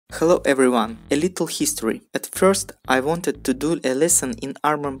Hello everyone, a little history. At first I wanted to do a lesson in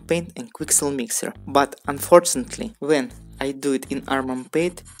Armor Paint and Quixel Mixer, but unfortunately when I do it in Armor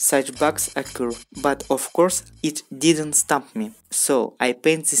Paint such bugs occur, but of course it didn't stop me. So I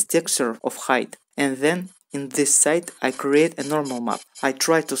paint this texture of height and then in this site I create a normal map. I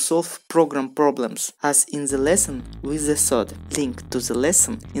try to solve program problems as in the lesson with the thought. Link to the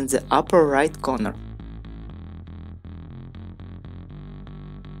lesson in the upper right corner.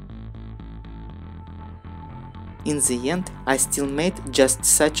 In the end, I still made just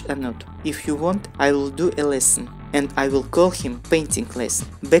such a note. If you want, I will do a lesson, and I will call him painting lesson.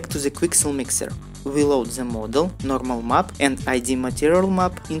 Back to the Quixel mixer. We load the model, normal map and ID material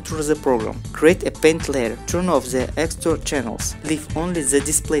map into the program. Create a paint layer, turn off the extra channels, leave only the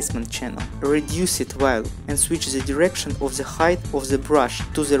displacement channel, reduce it while and switch the direction of the height of the brush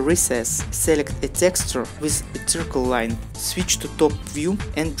to the recess. Select a texture with a circle line, switch to top view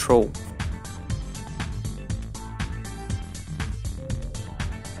and draw.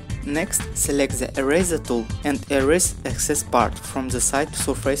 Next, select the eraser tool and erase excess part from the side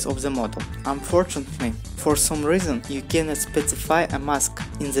surface of the model. Unfortunately, for some reason you cannot specify a mask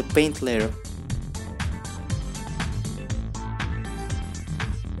in the paint layer.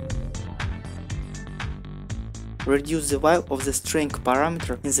 Reduce the value of the strength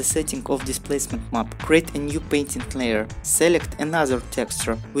parameter in the setting of displacement map. Create a new painting layer. Select another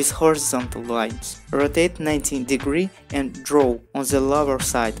texture with horizontal lines. Rotate 90 degrees and draw on the lower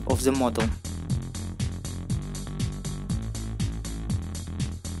side of the model.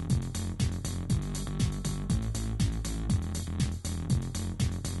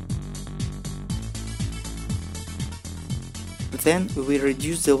 Then we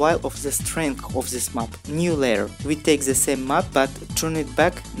reduce the value of the strength of this map. New layer. We take the same map but turn it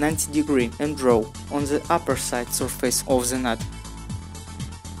back 90 degrees and draw on the upper side surface of the nut.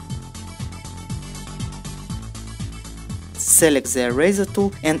 Select the eraser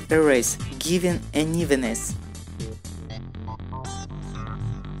tool and erase, giving unevenness.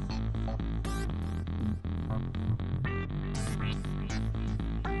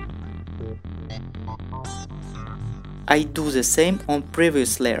 I do the same on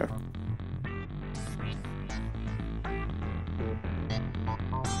previous layer.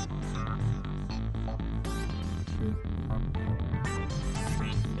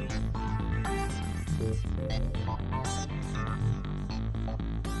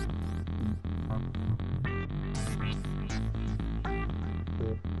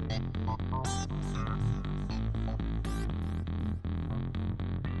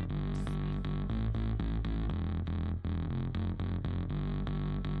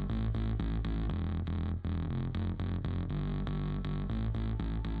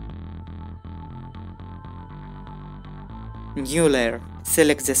 New layer.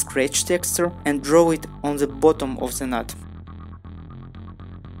 Select the scratch texture and draw it on the bottom of the nut.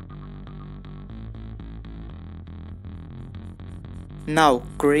 Now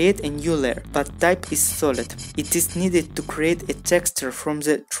create a new layer, but type is solid. It is needed to create a texture from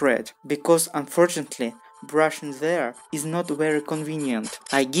the thread, because unfortunately brushing there is not very convenient.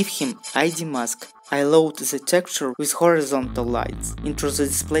 I give him ID mask. I load the texture with horizontal lines into the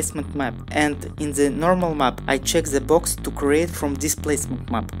displacement map, and in the normal map I check the box to create from displacement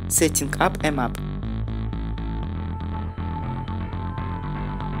map, setting up a map.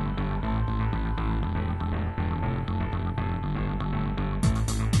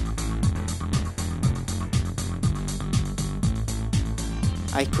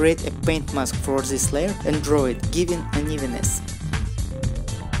 I create a paint mask for this layer and draw it, giving unevenness.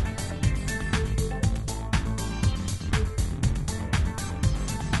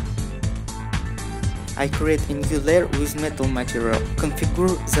 I create a new layer with metal material.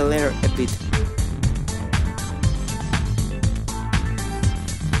 Configure the layer a bit.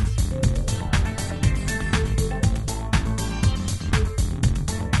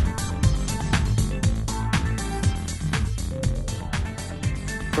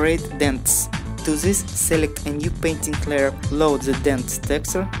 Create dents. To this, select a new painting layer, load the dent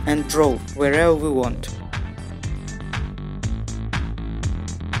texture and draw wherever we want.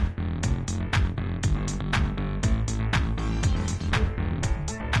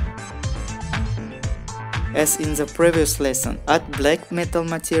 As in the previous lesson, add black metal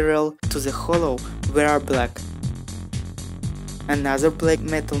material to the hollow where are black. Another black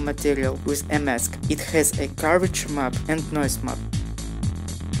metal material with a mask. It has a curvature map and noise map.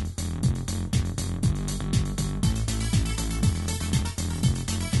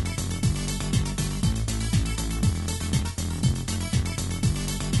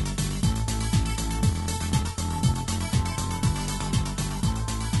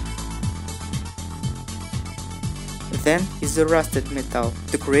 Then is the rusted metal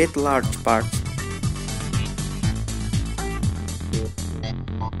to create large parts.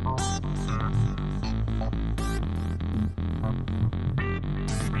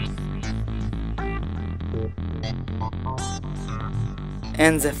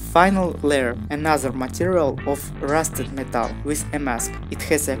 And the final layer, another material of rusted metal with a mask. It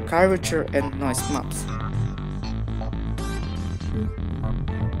has a curvature and noise maps.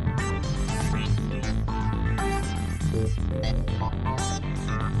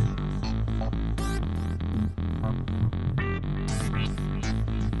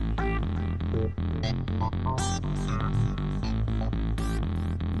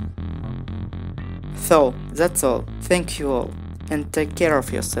 So, that's all. Thank you all, and take care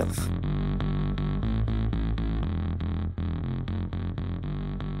of yourself.